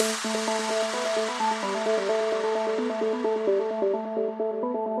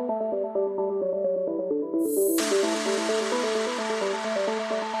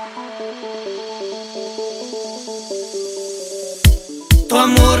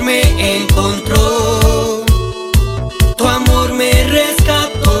amor me encontró, tu amor me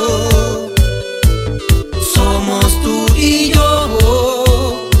rescató. Somos tú y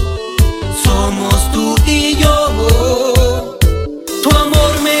yo, somos tú y yo. Tu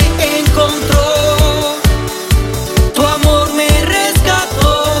amor me encontró, tu amor me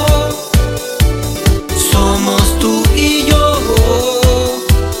rescató. Somos tú y yo,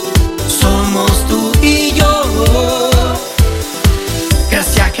 somos tú y yo.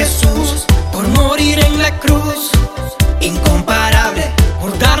 Gracias Jesús por morir en la cruz, incomparable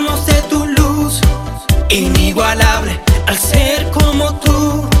por darnos de tu luz, inigualable al ser como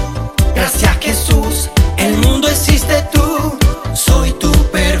tú. Gracias Jesús, el mundo existe tú. Soy tu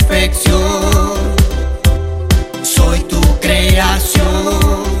perfección, soy tu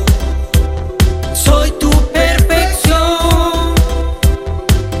creación, soy tu perfección,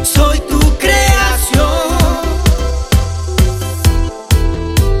 soy tu creación.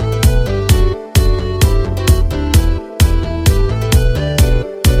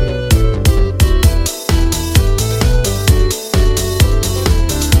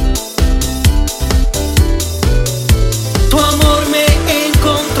 Tu amor me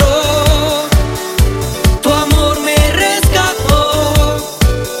encontró, tu amor me rescató.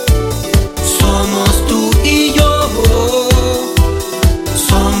 Somos tú y yo,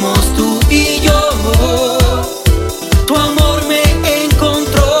 somos tú y yo. Tu amor me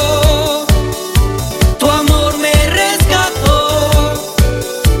encontró, tu amor me rescató.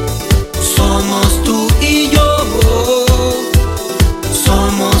 Somos tú y yo,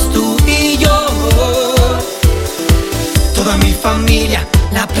 somos tú y yo. Toda mi familia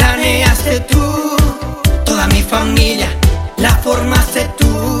la planeaste tú, toda mi familia la formaste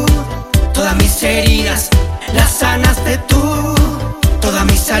tú, todas mis heridas las sanaste tú, todas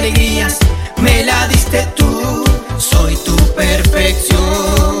mis alegrías me la diste tú. Soy tu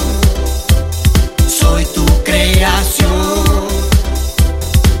perfección, soy tu creación,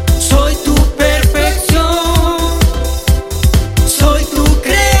 soy tu perfección, soy tu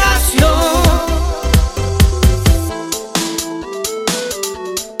creación.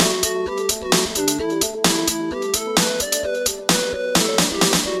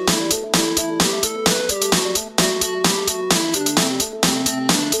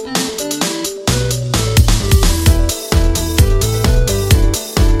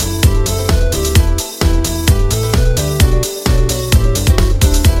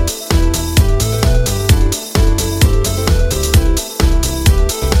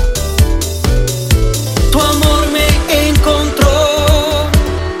 Tu amor me encontró,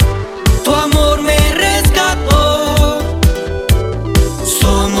 tu amor me rescató.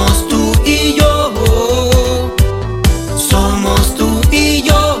 Somos tú y yo, somos tú y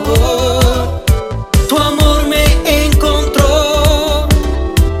yo. Tu amor me encontró,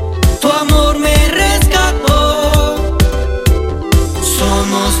 tu amor me rescató.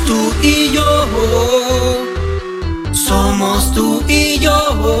 Somos tú y yo, somos tú y yo.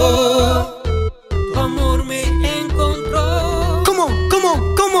 Tu amor me encontró. ¿Cómo?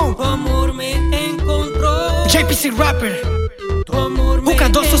 Tu amor me encontró. JPC Rapper, Tu amor me Buca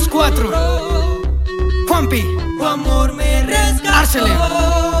 224, encontró. Juanpi, Tu amor me rescató. Arcele,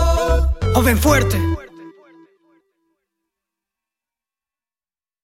 Joven Fuerte.